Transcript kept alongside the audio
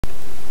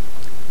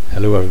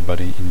Hello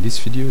everybody, in this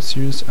video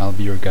series I'll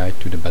be your guide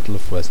to the Battle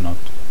of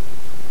Wesnoth.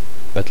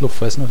 Battle of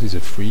Wesnoth is a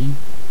free,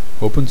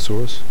 open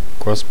source,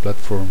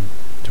 cross-platform,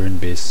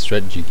 turn-based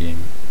strategy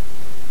game.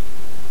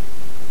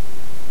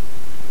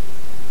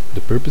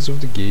 The purpose of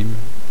the game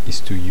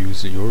is to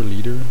use your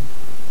leader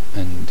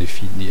and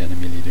defeat the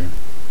enemy leader.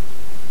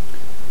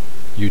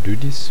 You do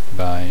this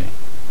by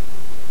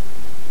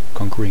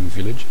conquering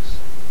villages.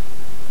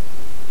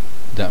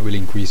 That will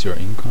increase your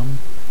income.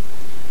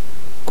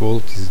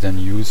 Gold is then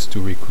used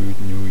to recruit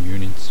new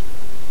units.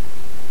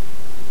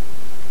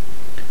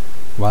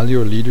 While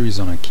your leader is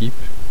on a keep,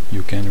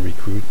 you can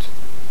recruit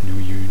new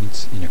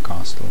units in a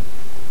castle.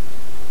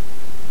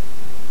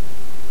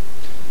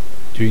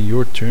 During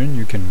your turn,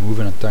 you can move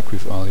and attack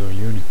with all your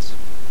units.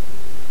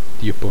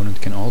 The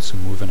opponent can also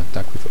move and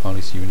attack with all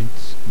his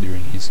units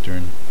during his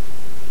turn.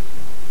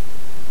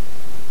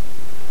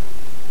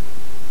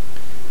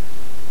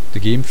 The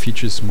game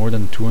features more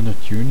than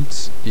 200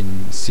 units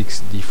in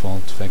 6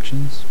 default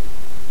factions,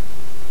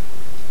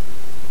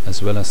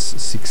 as well as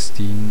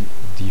 16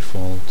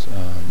 default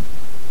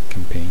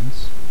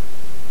campaigns.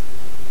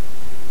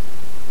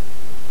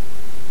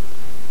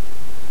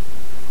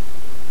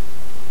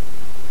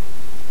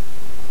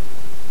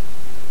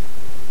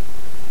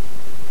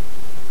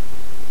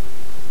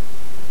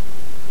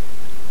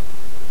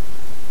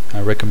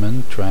 I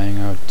recommend trying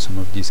out some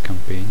of these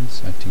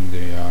campaigns. I think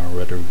they are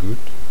rather good.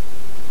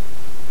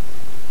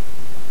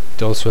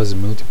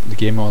 The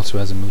game also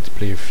has a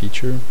multiplayer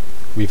feature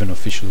with an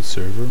official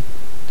server.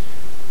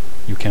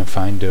 You can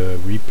find the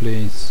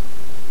replays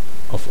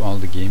of all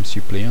the games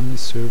you play on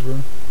this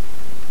server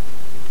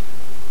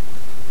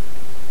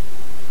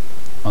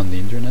on the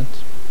internet,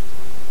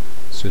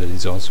 so that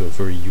is also a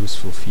very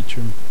useful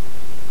feature.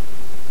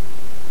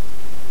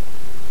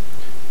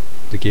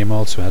 The game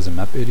also has a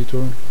map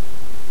editor.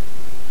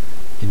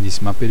 In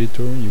this map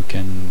editor you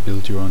can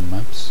build your own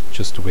maps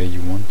just the way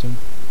you want them.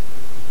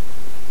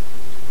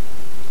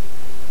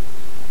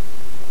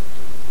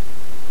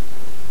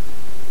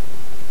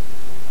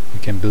 You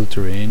can build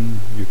terrain,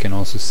 you can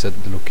also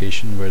set the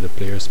location where the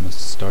players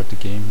must start the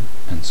game,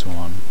 and so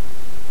on.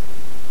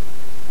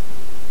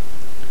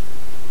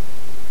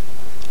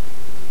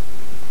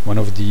 One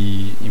of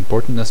the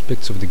important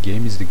aspects of the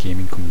game is the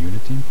gaming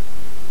community.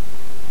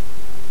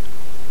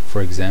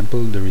 For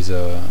example, there is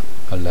a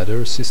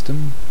ladder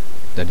system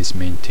that is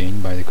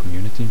maintained by the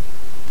community,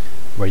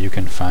 where you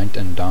can find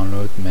and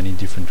download many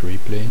different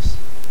replays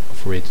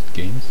of rated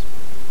games.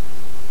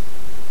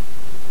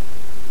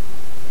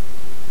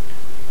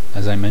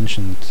 As I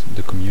mentioned,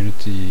 the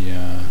community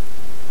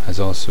has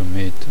also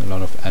made a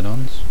lot of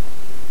add-ons.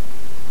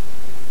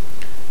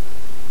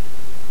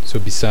 So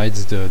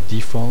besides the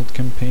default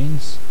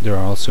campaigns, there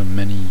are also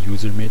many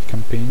user-made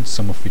campaigns,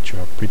 some of which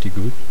are pretty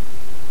good.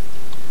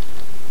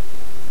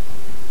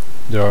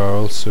 There are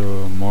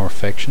also more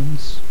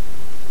factions,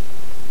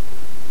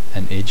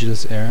 and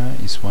Ageless Era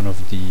is one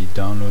of the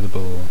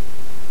downloadable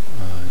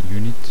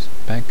unit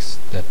packs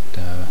that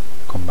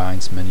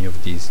combines many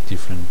of these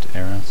different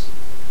eras,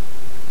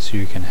 so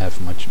you can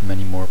have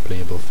many more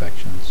playable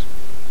factions.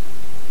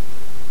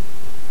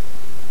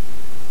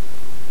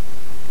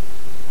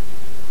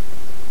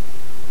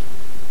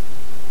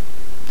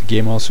 The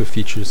game also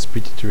features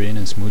pretty terrain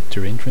and smooth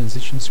terrain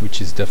transitions,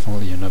 which is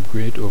definitely an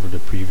upgrade over the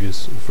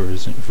previous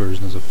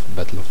versions of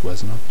Battle of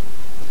Wesnoth.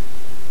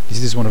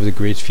 This is one of the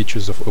great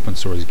features of open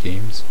source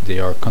games. They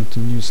are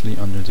continuously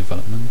under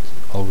development,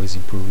 always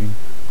improving,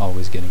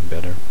 always getting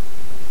better.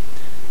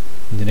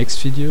 In the next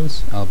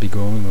videos, I'll be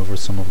going over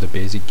some of the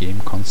basic game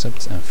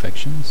concepts and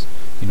factions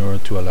in order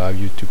to allow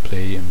you to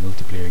play a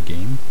multiplayer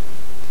game.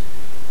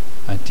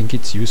 I think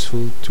it's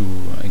useful to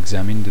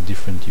examine the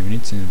different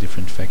units in the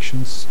different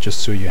factions, just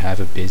so you have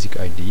a basic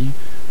idea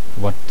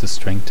what the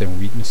strengths and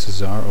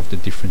weaknesses are of the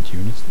different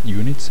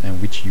units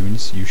and which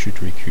units you should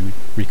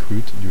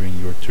recruit during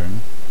your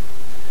turn.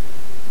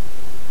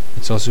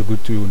 It's also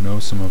good to know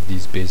some of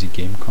these basic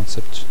game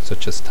concepts,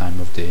 such as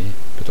time of day,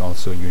 but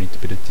also unit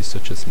abilities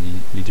such as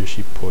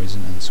leadership,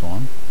 poison, and so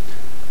on.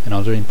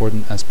 Another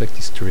important aspect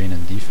is terrain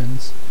and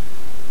defense,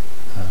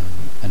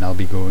 and I'll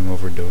be going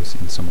over those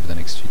in some of the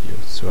next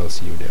videos, so I'll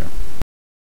see you there.